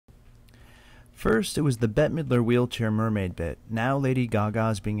First, it was the Bette Midler wheelchair mermaid bit. Now Lady Gaga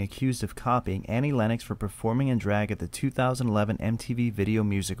is being accused of copying Annie Lennox for performing in drag at the 2011 MTV Video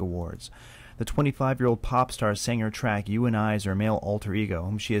Music Awards. The 25-year-old pop star sang her track You and I as her male alter ego,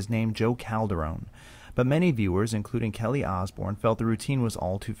 whom she has named Joe Calderone. But many viewers, including Kelly Osbourne, felt the routine was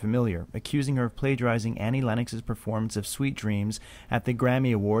all too familiar, accusing her of plagiarizing Annie Lennox's performance of Sweet Dreams at the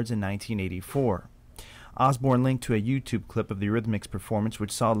Grammy Awards in 1984. Osbourne linked to a YouTube clip of the Euritymic performance,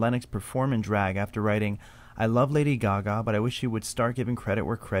 which saw Lennox perform in drag after writing, "I love Lady Gaga, but I wish she would start giving credit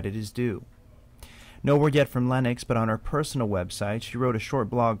where credit is due." No word yet from Lennox, but on her personal website, she wrote a short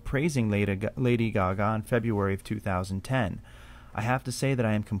blog praising Lady Gaga in February of 2010. "I have to say that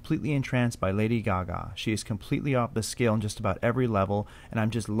I am completely entranced by Lady Gaga. She is completely off the scale on just about every level, and I'm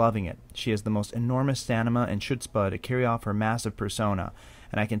just loving it. She has the most enormous stamina and chutzpah to carry off her massive persona,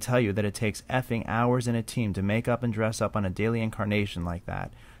 and I can tell you that it takes effing hours in a team to make up and dress up on a daily incarnation like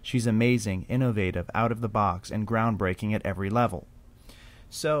that. She's amazing, innovative, out of the box, and groundbreaking at every level."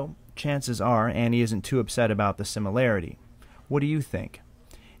 So, chances are Annie isn't too upset about the similarity. What do you think?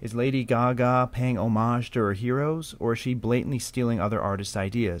 Is Lady Gaga paying homage to her heroes, or is she blatantly stealing other artists'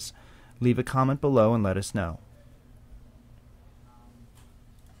 ideas? Leave a comment below and let us know.